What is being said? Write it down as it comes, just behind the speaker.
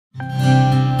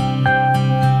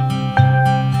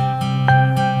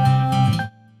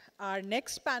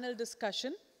next panel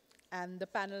discussion, and the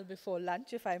panel before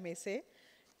lunch, if I may say,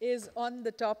 is on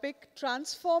the topic,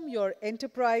 Transform Your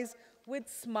Enterprise with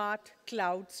Smart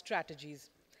Cloud Strategies.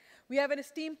 We have an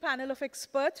esteemed panel of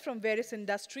experts from various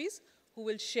industries who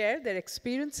will share their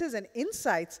experiences and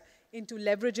insights into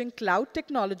leveraging cloud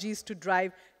technologies to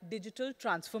drive digital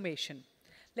transformation.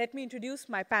 Let me introduce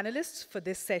my panelists for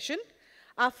this session.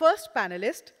 Our first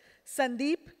panelist,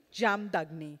 Sandeep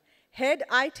Jamdagni, Head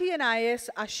IT&IS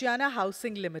Ashiana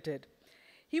Housing Limited.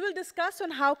 He will discuss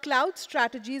on how cloud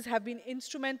strategies have been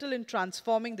instrumental in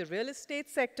transforming the real estate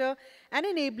sector and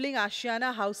enabling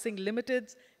Ashiana Housing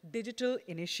Limited's digital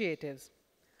initiatives.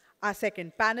 Our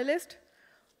second panelist,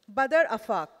 Badar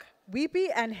Afaq, VP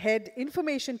and Head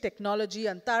Information Technology,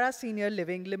 Antara Senior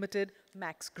Living Limited,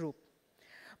 Max Group.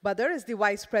 Badar is the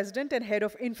Vice President and Head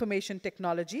of Information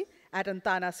Technology at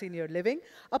Antana Senior Living,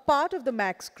 a part of the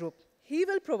Max Group. He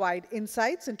will provide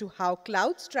insights into how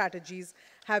cloud strategies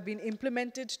have been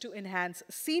implemented to enhance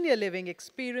senior living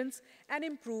experience and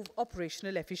improve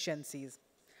operational efficiencies.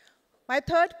 My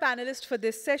third panelist for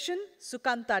this session,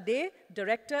 Sukanta,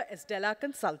 Director, Sdela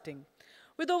Consulting.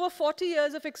 With over 40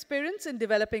 years of experience in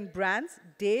developing brands,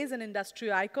 Day is an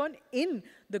industry icon in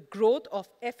the growth of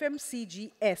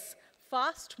FMCGs,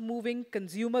 fast-moving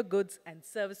consumer goods and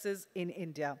services in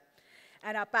India.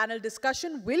 And our panel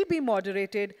discussion will be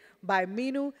moderated by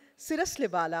Minu,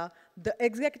 Sirsalewala, the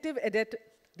executive editor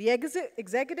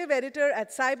at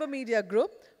CyberMedia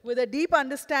Group. With a deep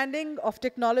understanding of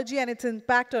technology and its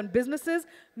impact on businesses,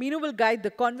 Minu will guide the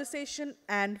conversation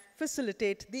and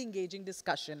facilitate the engaging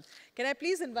discussion. Can I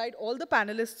please invite all the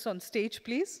panelists on stage,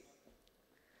 please?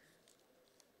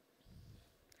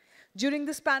 During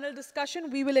this panel discussion,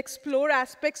 we will explore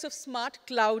aspects of smart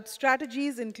cloud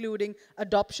strategies, including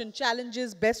adoption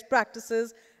challenges, best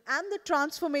practices, and the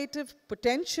transformative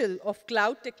potential of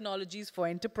cloud technologies for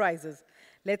enterprises.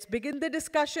 Let's begin the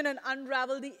discussion and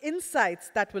unravel the insights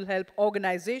that will help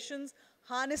organizations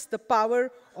harness the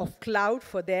power of cloud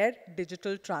for their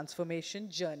digital transformation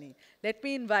journey. Let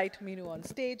me invite Minu on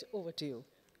stage. Over to you.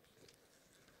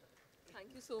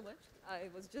 Thank you so much. I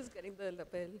was just getting the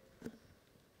lapel.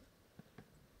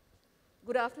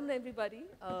 Good afternoon, everybody.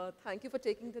 Thank you for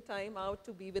taking the time out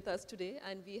to be with us today.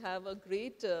 And we have a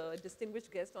great distinguished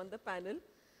guest on the panel.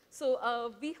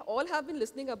 So we all have been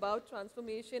listening about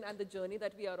transformation and the journey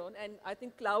that we are on. And I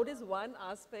think cloud is one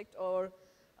aspect or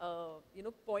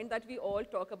point that we all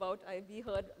talk about. We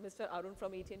heard Mr. Arun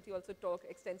from AT&T also talk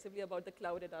extensively about the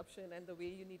cloud adoption and the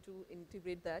way you need to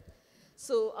integrate that.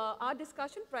 So our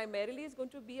discussion primarily is going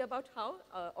to be about how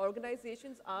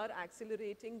organizations are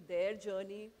accelerating their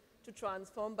journey to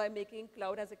transform by making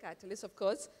cloud as a catalyst, of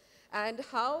course, and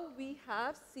how we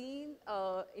have seen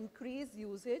increased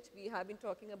usage. We have been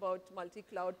talking about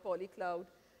multi-cloud, poly-cloud,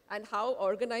 and how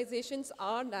organizations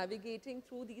are navigating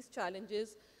through these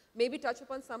challenges. Maybe touch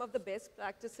upon some of the best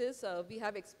practices. We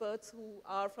have experts who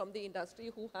are from the industry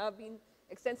who have been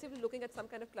extensively looking at some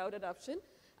kind of cloud adoption,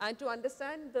 and to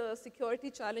understand the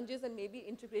security challenges and maybe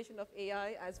integration of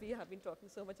AI, as we have been talking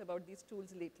so much about these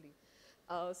tools lately.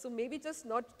 So maybe just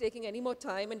not taking any more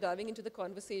time and diving into the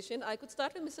conversation, I could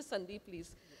start with Mr. Sandeep,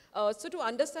 please. So to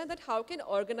understand that how can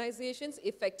organizations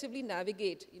effectively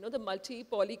navigate, the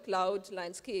multi-poly cloud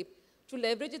landscape to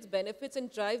leverage its benefits and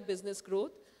drive business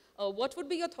growth, what would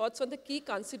be your thoughts on the key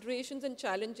considerations and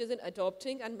challenges in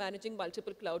adopting and managing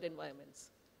multiple cloud environments?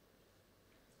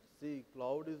 See,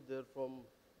 cloud is there from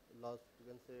last,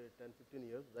 you can say, 10, 15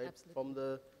 years, right? Absolutely. From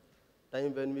the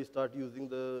time when we start using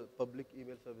the public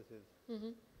email services.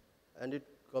 And it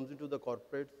comes into the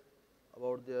corporates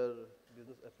about their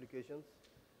business applications.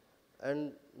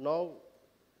 And now,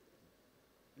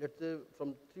 let's say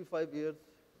from 3-5 years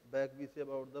back, we say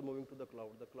about the moving to the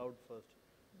cloud first.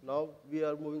 Now we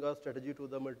are moving our strategy to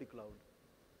the multi-cloud.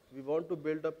 We want to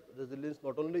build up resilience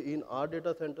not only in our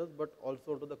data centers, but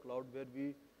also to the cloud where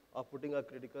we are putting our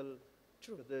critical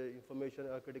information,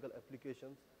 our critical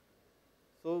applications.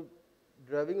 So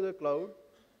driving the cloud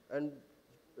and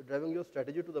driving your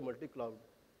strategy to the multi-cloud,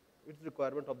 it's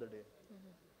requirement of the day.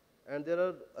 And there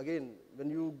are, again, when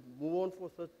you move on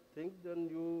for such things, then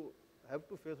you have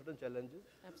to face certain challenges.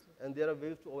 Absolutely. And there are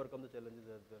ways to overcome the challenges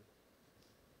as well.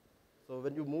 So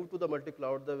when you move to the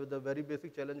multi-cloud, the very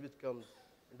basic challenge which comes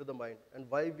into the mind, and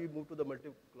why we move to the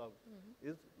multi-cloud,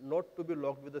 is not to be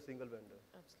locked with a single vendor.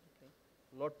 Absolutely.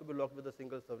 Not to be locked with a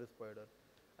single service provider.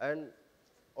 And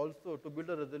also, to build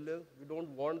a resilience, we don't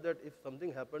want that if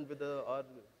something happened with our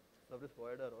service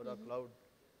provider or our cloud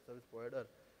service provider,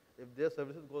 if their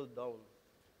services goes down,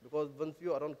 because once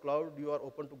you are on cloud, you are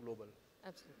open to global.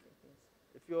 Absolutely, yes.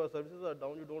 If your services are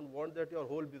down, you don't want that your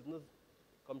whole business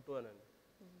come to an end.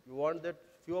 You want that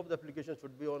few of the applications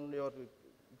should be on your,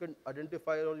 you can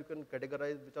identify or you can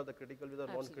categorize which are the critical, which are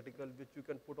non-critical, which you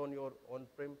can put on your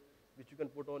on-prem, which you can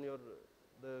put on your,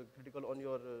 the critical on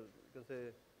your, you can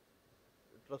say,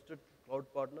 trusted cloud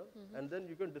partner, and then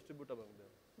you can distribute among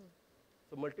them.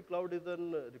 So multi-cloud is a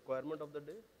requirement of the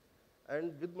day,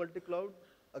 and with multi-cloud,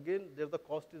 again, there the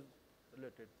cost is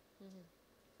related.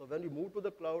 So when you move to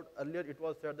the cloud, earlier it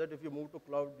was said that if you move to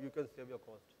cloud, you can save your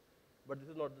cost. But this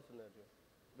is not the scenario.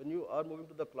 When you are moving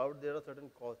to the cloud, there are certain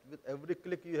costs. With every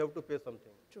click, you have to pay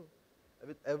something. True.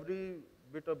 With every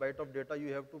bit or byte of data,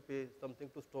 you have to pay something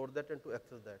to store that and to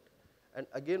access that. And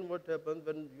again, what happens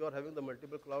when you are having the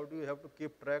multiple cloud, you have to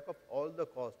keep track of all the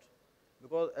costs,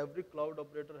 because every cloud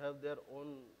operator has their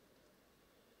own,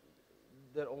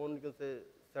 you can say,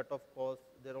 set of costs,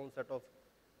 their own set of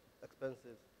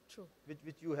expenses. True.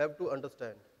 Which you have to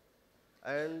understand.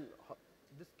 And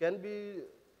this can be,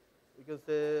 you can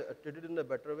say, treated in a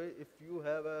better way if you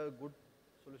have a good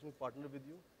solution partner with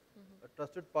you, a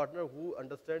trusted partner who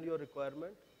understand your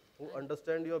requirement, who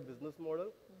understand your business model,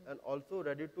 and also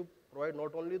ready to provide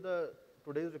not only the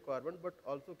today's requirement, but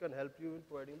also can help you in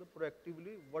providing the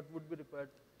proactively what would be required.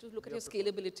 To look at your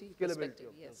scalability perspective.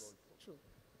 Yes, true.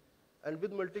 And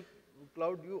with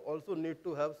multi-cloud, you also need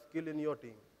to have skill in your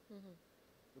team.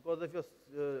 Because if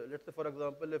you're, let's say for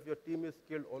example, if your team is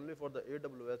skilled only for the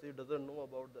AWS, it doesn't know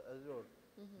about the Azure,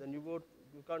 then you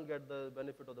can't get the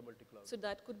benefit of the multi-cloud. So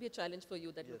that could be a challenge for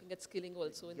you, that looking at skilling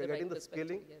also in getting the right perspective.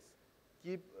 Skilling,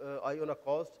 keep eye on a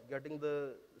cost, getting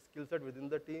the skill set within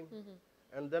the team,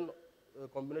 and then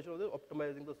combination of the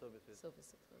optimizing the services. Okay.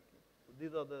 So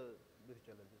these are the big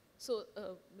challenges. So,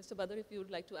 Mr. Badar, if you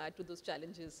would like to add to those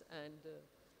challenges and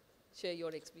share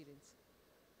your experience.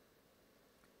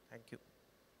 Thank you.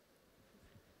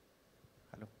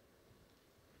 Hello.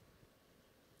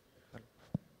 Hello.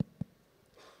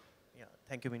 Yeah,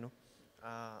 thank you, Minu.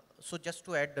 So just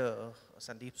to add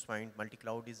Sandeep's point,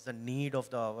 multi-cloud is the need of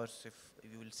the hours. If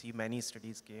you will see, many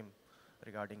studies came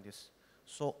regarding this.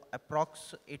 So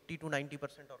approx 80 to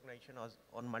 90% organization is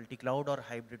on multi-cloud or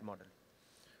hybrid model.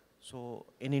 So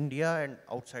in India and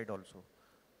outside also.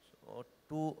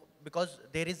 So because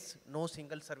there is no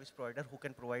single service provider who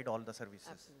can provide all the services.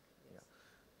 Absolutely, yes.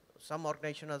 Some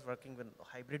organization is working with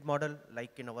hybrid model,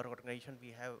 like in our organization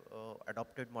we have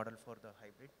adopted model for the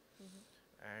hybrid.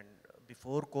 And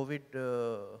before COVID,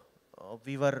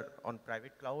 we were on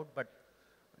private cloud, but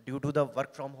due to the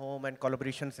work from home and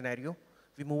collaboration scenario,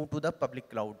 we moved to the public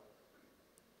cloud.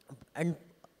 And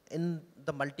in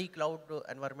the multi-cloud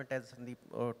environment, as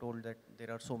Sandeep told, that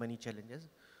there are so many challenges.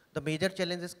 The major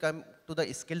challenges come to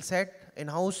the skill set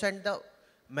in-house and the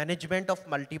management of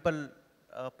multiple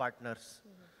partners.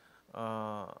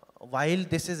 While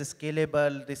this is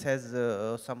scalable, this has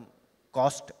some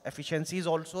cost efficiencies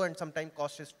also, and sometimes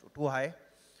cost is too high.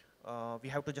 We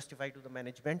have to justify to the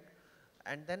management.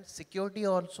 And then security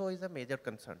also is a major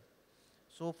concern.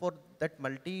 So for that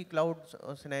multi-cloud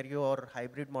scenario or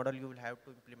hybrid model, you will have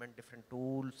to implement different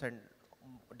tools, and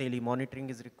daily monitoring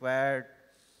is required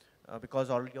because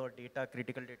all your data,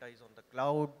 critical data is on the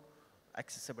cloud,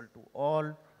 accessible to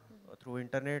all through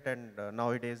internet, and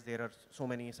nowadays there are so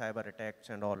many cyber attacks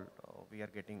and all. We are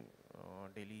getting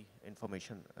daily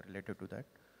information related to that.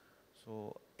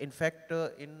 So in fact,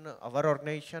 in our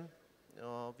organization,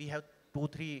 we have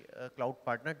 2-3 cloud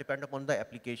partner depend upon the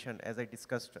application, as I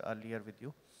discussed earlier with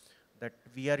you, that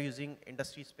we are using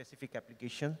industry specific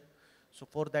application. So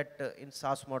for that in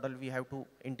SaaS model, we have to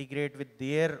integrate with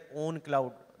their own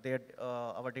cloud.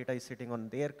 Our data is sitting on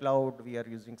their cloud. We are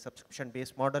using subscription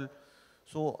based model.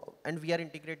 So, and we are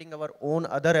integrating our own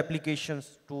other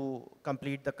applications to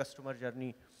complete the customer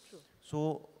journey. True.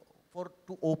 So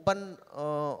to open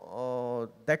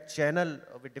that channel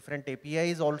with different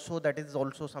APIs also, that is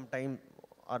also sometimes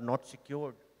are not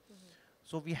secured.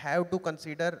 So we have to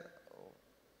consider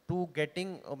to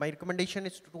getting, my recommendation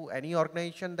is to any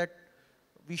organization that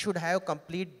we should have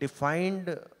complete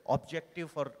defined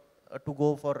objective for to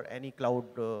go for any cloud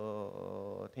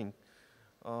thing.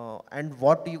 And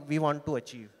what we want to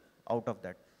achieve out of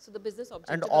that. So the business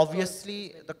objective. And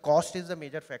obviously, the cost is a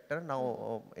major factor.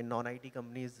 Now, in non-IT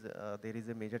companies, there is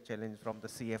a major challenge from the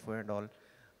CFO and all.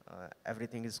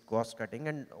 Everything is cost cutting.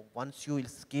 And once you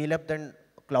scale up, then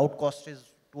cloud cost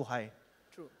is too high.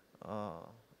 True.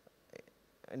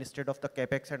 Instead of the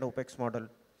CapEx and OpEx model.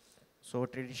 So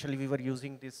traditionally, we were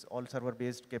using this all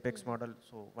server-based CapEx model.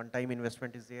 So one-time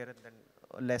investment is there, and then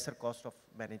a lesser cost of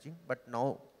managing. But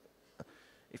now,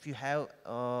 if you have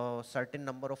a certain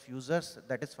number of users,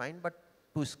 that is fine, but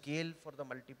to scale for the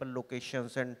multiple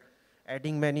locations and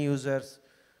adding many users,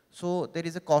 so there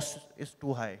is a cost is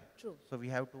too high. True. So we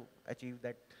have to achieve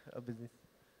that business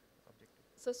objective.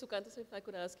 So Sukanta, so if I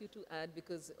could ask you to add,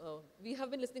 because we have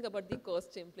been listening about the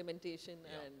cost implementation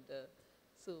and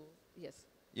so, yes.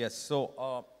 Yes,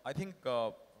 so I think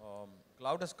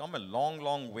cloud has come a long,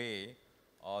 long way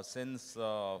since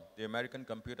the American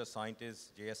computer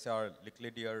scientist J.S.R.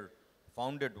 Lickledier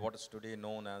founded what is today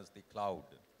known as the cloud.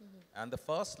 And the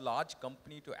first large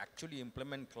company to actually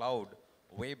implement cloud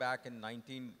way back in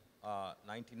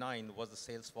 1999 was the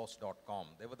Salesforce.com.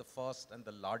 They were the first and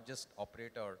the largest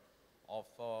operator of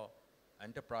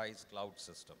enterprise cloud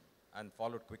system, and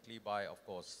followed quickly by, of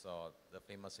course, the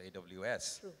famous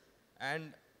AWS. True.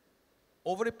 And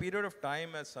over a period of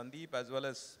time, as Sandeep as well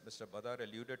as Mr. Badar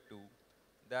alluded to,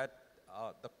 that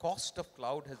the cost of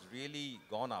cloud has really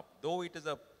gone up. Though it is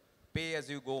a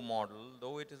pay-as-you-go model,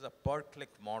 though it is a per-click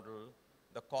model,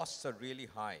 the costs are really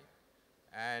high.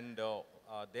 And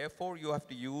therefore, you have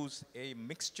to use a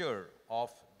mixture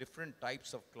of different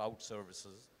types of cloud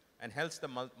services, and hence the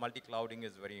multi-clouding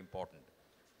is very important.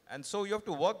 And so you have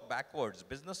to work backwards.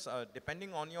 Business,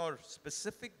 depending on your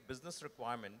specific business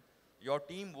requirement, your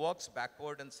team works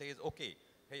backward and says, okay,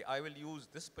 hey, I will use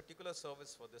this particular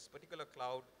service for this particular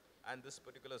cloud and this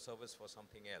particular service for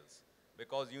something else.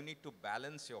 Because you need to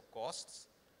balance your costs,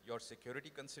 your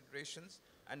security considerations,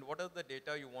 and what are the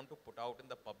data you want to put out in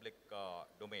the public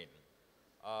domain.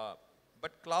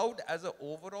 But cloud as an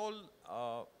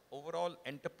overall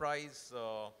enterprise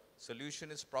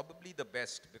solution is probably the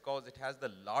best because it has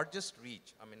the largest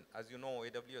reach. I mean, as you know,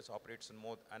 AWS operates in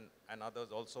more, and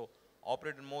others also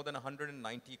operate in more than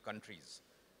 190 countries.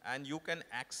 And you can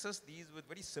access these with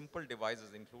very simple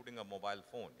devices, including a mobile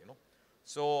phone, you know.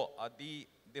 So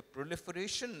the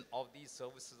proliferation of these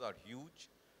services are huge.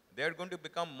 They're going to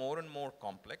become more and more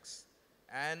complex.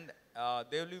 And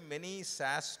there will be many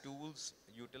SaaS tools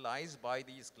utilized by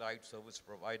these cloud service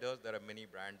providers. There are many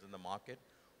brands in the market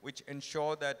which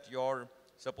ensure that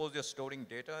suppose you're storing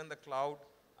data in the cloud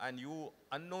and you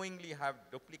unknowingly have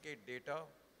duplicate data.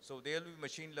 So there will be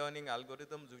machine learning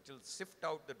algorithms which will sift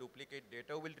out the duplicate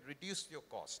data, will reduce your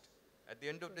cost. At the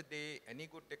end of the day, any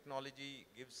good technology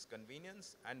gives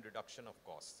convenience and reduction of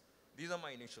costs. These are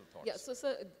my initial thoughts. Yeah, so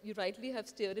sir, you rightly have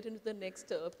steered it into the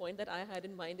next point that I had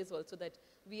in mind is also that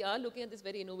we are looking at these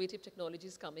very innovative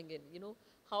technologies coming in. You know,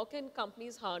 how can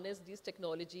companies harness these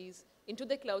technologies into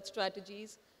their cloud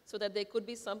strategies so that there could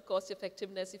be some cost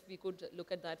effectiveness if we could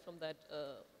look at that from that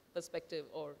perspective,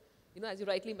 or, you know, as you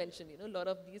rightly mentioned, you know, a lot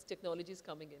of these technologies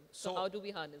coming in. So how do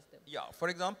we harness them? Yeah, for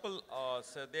example,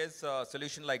 so there's a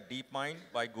solution like DeepMind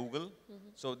by Google.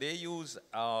 So they use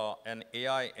an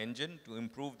AI engine to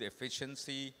improve the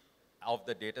efficiency of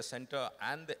the data center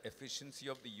and the efficiency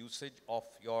of the usage of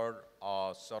your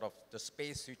sort of the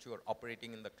space which you are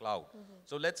operating in the cloud.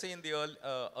 So let's say in the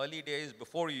early days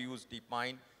before you used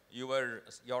DeepMind,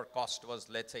 your cost was,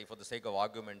 let's say, for the sake of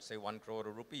argument, say 1 crore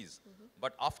rupees.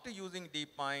 But after using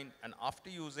DeepMind and after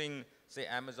using, say,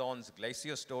 Amazon's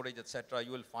Glacier storage, etc.,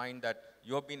 you will find that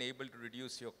you have been able to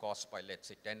reduce your cost by, let's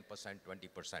say, 10%,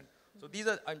 20%. So these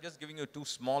are, I'm just giving you 2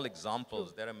 small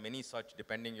examples. There are many such,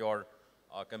 depending your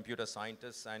computer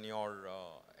scientists and your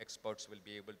experts will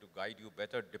be able to guide you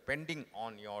better depending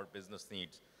on your business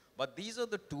needs. But these are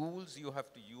the tools you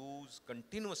have to use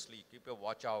continuously, keep your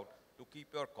watch out, to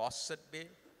keep your costs at bay,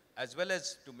 as well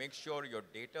as to make sure your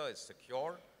data is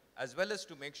secure, as well as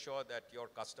to make sure that your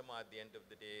customer at the end of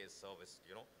the day is serviced,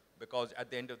 you know, because at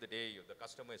the end of the day, the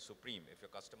customer is supreme. If your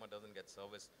customer doesn't get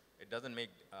service, it doesn't make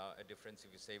a difference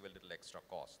if you save a little extra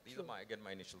cost. These are, again,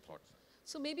 my initial thoughts.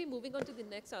 So maybe moving on to the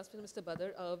next aspect, Mr.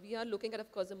 Badar, we are looking at,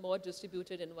 of course, a more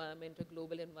distributed environment, a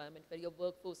global environment where your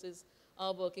workforces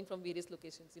are working from various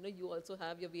locations. You know, you also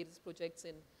have your various projects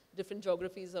in different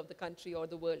geographies of the country or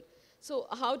the world. So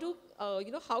how do,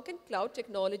 how can cloud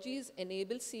technologies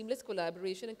enable seamless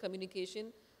collaboration and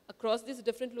communication across these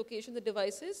different locations and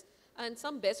devices, and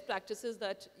some best practices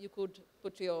that you could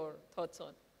put your thoughts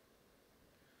on?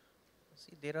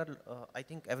 See, there are, I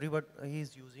think everybody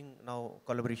is using now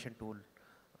collaboration tool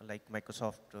like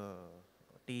Microsoft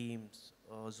Teams,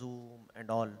 Zoom and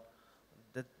all.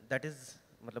 That is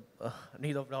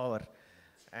need of the hour.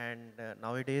 And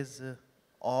nowadays,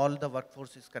 all the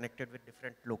workforce is connected with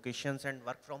different locations, and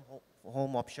work from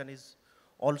home option is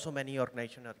also many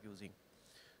organizations are using.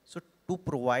 So to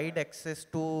provide access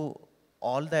to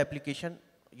all the application,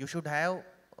 you should have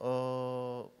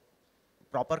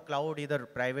proper cloud, either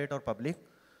private or public,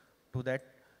 to that.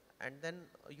 And then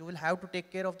you will have to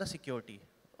take care of the security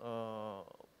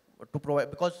to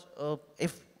provide, because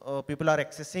if people are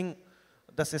accessing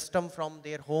the system from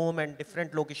their home and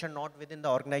different location, not within the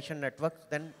organization networks,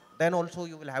 then also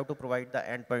you will have to provide the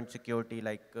endpoint security,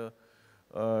 like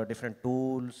different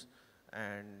tools,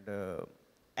 and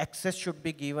access should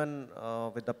be given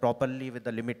with the properly, with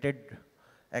the limited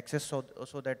access,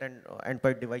 so that an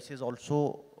endpoint device is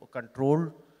also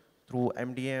controlled through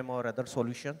MDM or other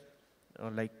solution,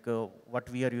 like what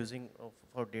we are using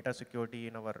for data security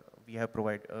in our, we have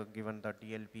given the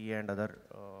DLP and other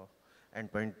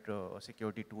endpoint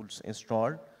security tools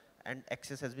installed, and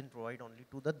access has been provided only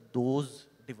to those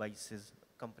devices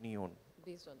company owned.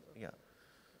 Based on those. Yeah.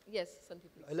 Yes,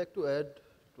 Sandeep, please. I like to add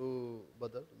to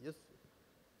Badar. Yes.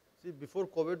 See, before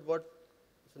COVID, what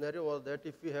scenario was that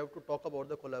if we have to talk about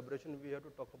the collaboration, we have to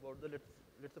talk about the,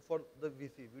 let's say for the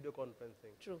VC, video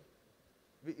conferencing. True.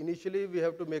 Initially, we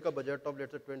have to make a budget of,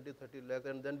 let's say, 20, 30 lakhs,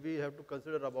 and then we have to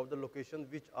consider about the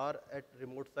locations which are at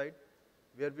remote side,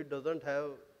 where we doesn't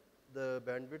have the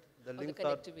bandwidth, the links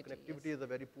are, connectivity yes. is a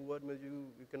very poor, means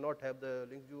you cannot have the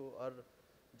links, you are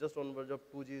just on verge of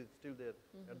 2G still there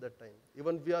at that time.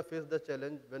 Even we have faced the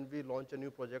challenge when we launch a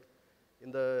new project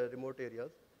in the remote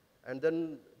areas, and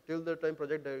then till the time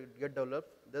project get developed,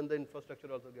 then the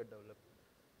infrastructure also get developed.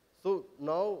 So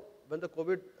now when the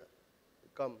COVID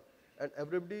come, and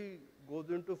everybody goes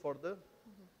into for the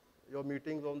your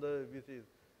meetings on the VCs.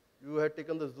 You had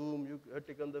taken the Zoom, you had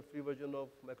taken the free version of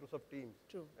Microsoft Teams.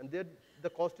 True. And there the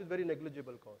cost is very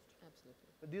negligible cost. Absolutely.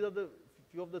 And these are the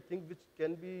few of the things which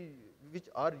can be, which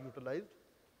are utilized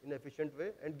in an efficient way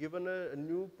and given a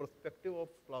new perspective of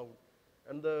cloud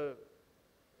and the,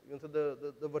 you can say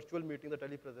the virtual meeting, the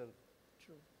telepresence.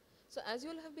 True. So as you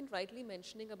all have been rightly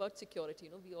mentioning about security,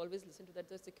 we always listen to that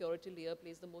the security layer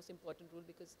plays the most important role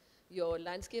because your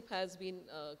landscape has been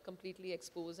completely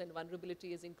exposed and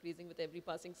vulnerability is increasing with every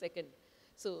passing second.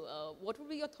 So what would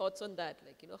be your thoughts on that?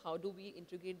 Like, how do we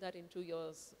integrate that into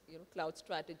your, cloud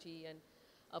strategy? And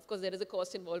of course, there is a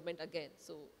cost involvement again.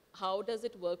 So how does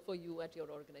it work for you at your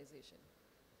organization?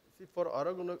 See, for our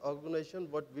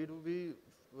organization, what we do,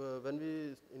 when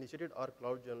we initiated our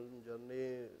cloud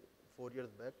journey 4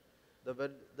 years back,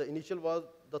 the initial was,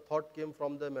 the thought came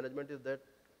from the management is that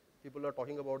people are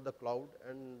talking about the cloud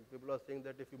and people are saying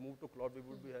that if we move to cloud, we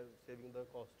would be saving the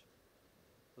cost.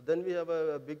 So then we have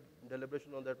a big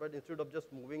deliberation on that part. Instead of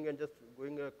just moving and just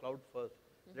going cloud first,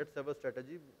 let's have a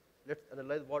strategy. Let's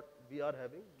analyze what we are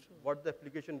having, what the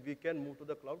application we can move to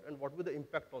the cloud, and what will be the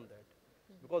impact on that.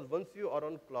 Because once you are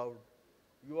on cloud,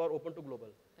 you are open to global.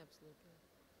 Absolutely.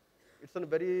 It's a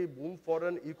very boom for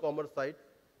an e-commerce site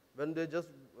when they just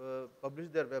publish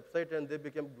their website and they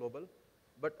become global.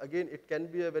 But again, it can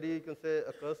be a very, you can say,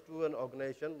 a curse to an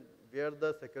organization where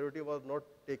the security was not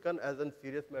taken as a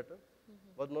serious matter,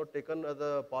 was not taken as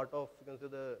a part of, you can say,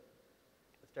 the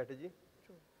strategy.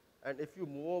 True. And if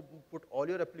you put all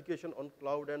your application on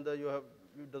cloud and you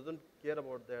doesn't care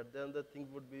about that, then the thing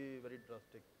would be very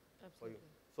drastic for you.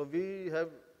 So we have,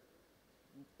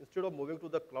 instead of moving to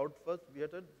the cloud first, we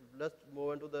had to let's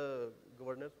move into the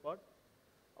governance part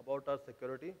about our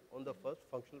security on the first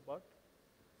functional part.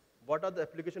 What are the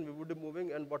applications we would be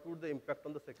moving and what would the impact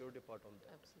on the security part on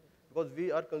that? Absolutely. Because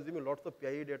we are consuming lots of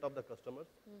PIE data of the customers,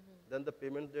 then the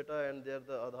payments data and there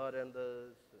the Aadhaar and the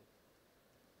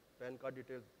PAN card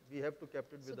details. We have to keep it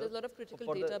with us. So there's a lot of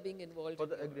critical data being involved for in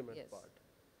the your, agreement yes. part.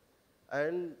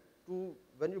 And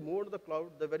when you move to the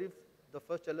cloud, the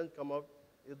first challenge come out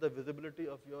is the visibility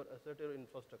of your asset or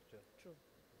infrastructure. True.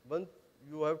 Once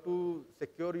you have to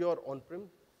secure your on-prem,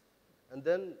 and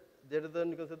then there is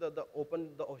you can say the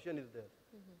ocean is there,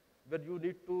 where you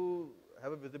need to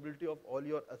have a visibility of all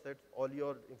your assets, all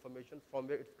your information, from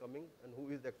where it's coming and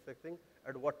who is accessing,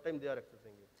 at what time they are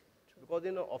accessing it. True. Because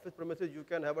in office premises, you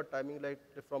can have a timing like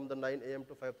from the 9 a.m.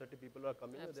 to 5:30 people are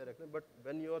coming and they're accessing, but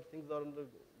when your things are on the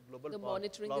global The part,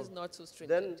 monitoring cloud, is not so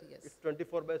stringent, then yes. it's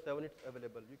 24/7, it's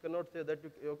available. You cannot say that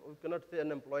you cannot say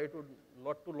an employee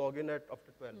not to log in at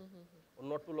after 12 or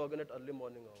not to log in at early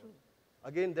morning hours. True.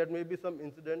 Again, there may be some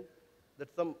incident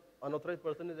that some unauthorized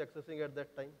person is accessing at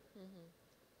that time.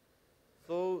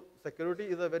 So security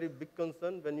is a very big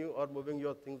concern when you are moving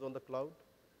your things on the cloud.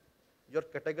 Your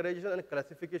categorization and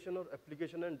classification of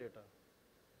application and data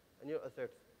and your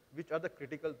assets, which are the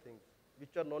critical things,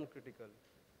 which are non-critical.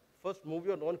 First, move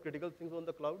your non-critical things on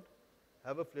the cloud,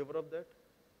 have a flavor of that.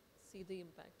 See the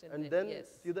impact. And then yes.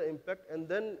 see the impact. And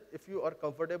then if you are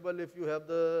comfortable, if you have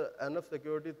the enough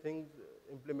security things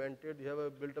implemented, you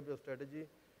have built up your strategy,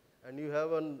 and you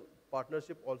have a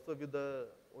partnership also with the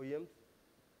OEMs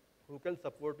who can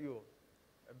support you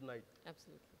at night.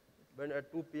 Absolutely. When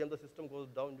at 2 p.m. the system goes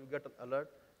down, you get an alert.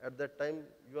 At that time,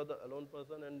 you are the alone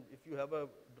person, and if you have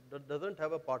doesn't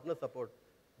have a partner support,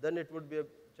 then it would be a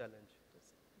challenge.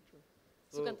 Yes. True.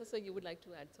 So- Sukanta sir, you would like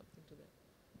to add something to that?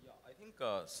 Yeah, I think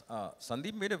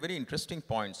Sandeep made a very interesting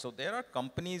point. So there are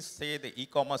companies, say the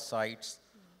e-commerce sites,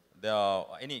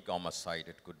 any e-commerce site,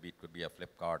 it could be a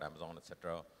Flipkart, Amazon,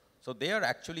 etc. So they are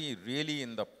actually really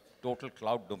in the total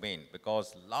cloud domain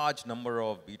because large number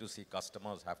of B2C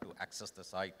customers have to access the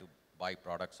site to buy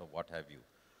products or what have you.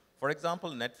 For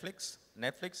example, Netflix.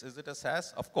 Netflix, is it a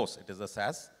SaaS? Of course, it is a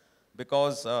SaaS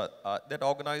because that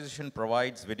organization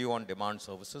provides video on demand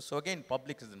services. So again,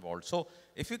 public is involved. So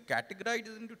if you categorize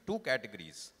it into two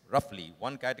categories, roughly,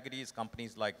 one category is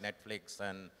companies like Netflix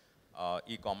and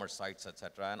e-commerce sites,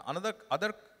 etc. And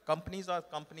other companies are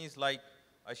companies like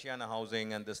Asiana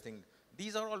Housing and this thing.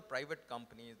 These are all private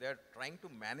companies. They're trying to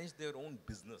manage their own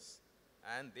business.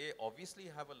 And they obviously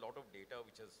have a lot of data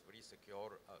which is very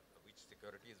secure, which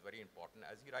security is very important,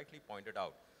 as he rightly pointed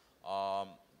out.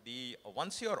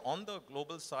 Once you're on the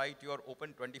global site, you're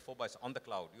open 24 by, on the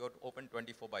cloud, you're open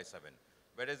 24 by 7.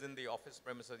 Whereas in the office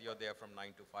premises, you're there from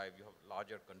 9 to 5, you have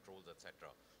larger controls, etc.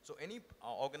 So any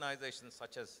organizations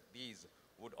such as these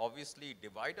would obviously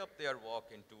divide up their work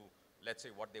into, let's say,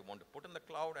 what they want to put in the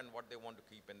cloud and what they want to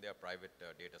keep in their private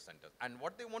data centers. And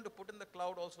what they want to put in the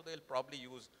cloud also, they'll probably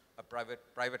use a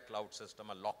private cloud system,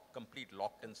 a complete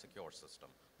locked and secure system.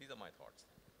 These are my thoughts.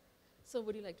 So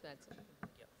would you like to add something?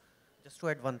 Yeah. Just to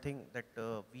add one thing,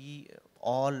 that we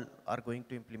all are going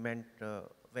to implement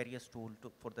various tools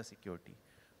for the security.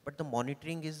 But the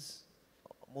monitoring is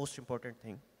most important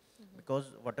thing,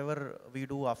 because whatever we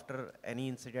do after any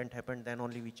incident happened, then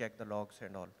only we check the logs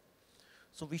and all.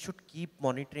 So we should keep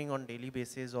monitoring on daily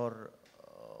basis, or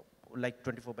like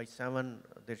 24 by 7,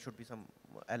 there should be some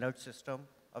alert system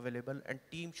available, and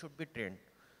team should be trained.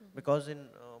 Because in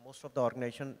most of the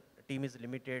organization, team is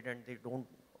limited and they don't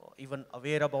even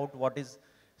aware about what is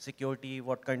security,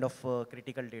 what kind of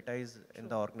critical data is in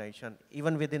the organization.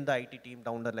 Even within the IT team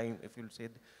down the line, if you'll say,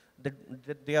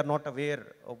 that they are not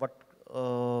aware of what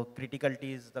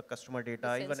criticality is the customer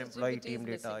data, even employee team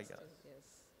data. Yeah. Yes.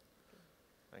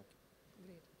 Thank you.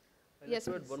 Great. And Yes,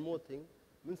 to add please. one more thing,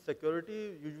 means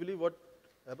security, usually what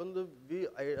happens,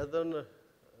 as an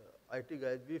IT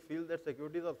guys, we feel that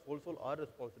security is also our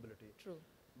responsibility. True.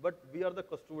 But we are the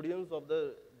custodians of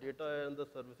the data and the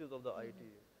services of the IT.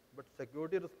 But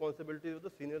security responsibility is the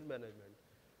senior management.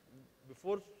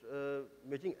 Before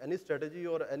making any strategy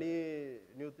or any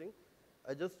new thing,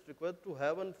 I just request to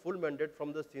have a full mandate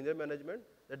from the senior management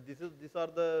that these are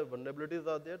the vulnerabilities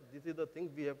are there, this is the thing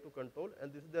we have to control,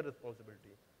 and this is their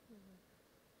responsibility.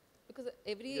 Because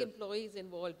every Yes. employee is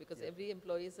involved, because Yes. every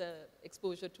employee is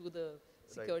exposure to the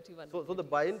security Right. vulnerabilities. So the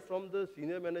buy-in from the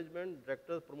senior management,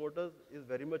 directors, promoters is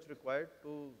very much required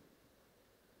to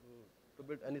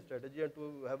build any strategy and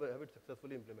to have it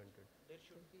successfully implemented. There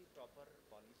should be proper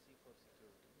policy for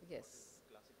security. Yes.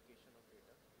 Classification of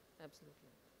data. Absolutely.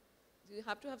 So you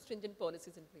have to have stringent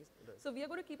policies in place. Right. So we are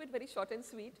going to keep it very short and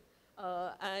sweet.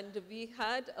 And we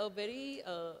had a very,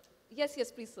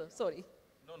 yes, please, sir, sorry.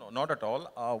 No, not at all.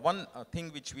 One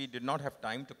thing which we did not have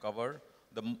time to cover,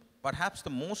 perhaps the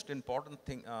most important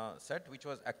thing said, which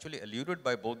was actually alluded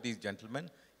by both these gentlemen,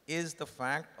 is the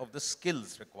fact of the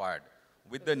skills required.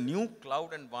 With the new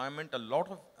cloud environment, a lot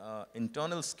of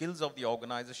internal skills of the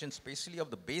organization, especially of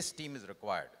the base team, is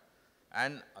required.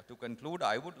 And to conclude,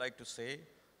 I would like to say,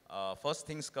 first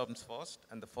things comes first,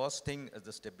 and the first thing is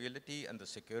the stability and the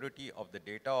security of the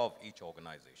data of each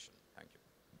organization. Thank you.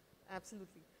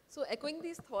 Absolutely. So echoing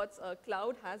these thoughts,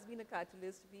 cloud has been a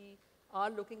catalyst. We are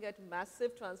looking at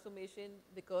massive transformation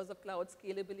because of cloud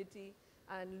scalability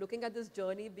and looking at this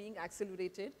journey being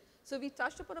accelerated. So we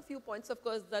touched upon a few points, of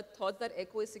course, that thoughts that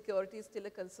echo is security is still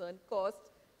a concern. Cost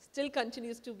still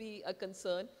continues to be a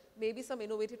concern. Maybe some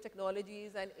innovative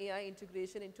technologies and AI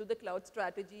integration into the cloud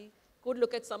strategy could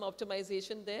look at some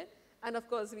optimization there. And of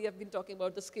course, we have been talking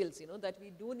about the skills, that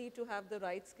we do need to have the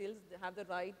right skills, have the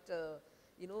right,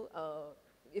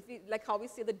 if we, like how we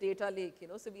say the data lake,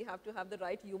 so we have to have the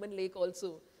right human lake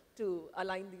also to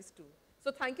align these two.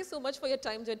 So thank you so much for your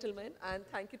time, gentlemen, and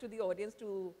thank you to the audience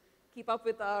to keep up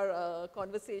with our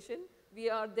conversation. We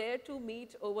are there to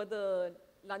meet over the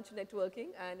lunch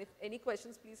networking, and if any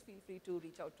questions, please feel free to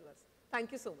reach out to us.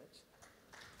 Thank you so much.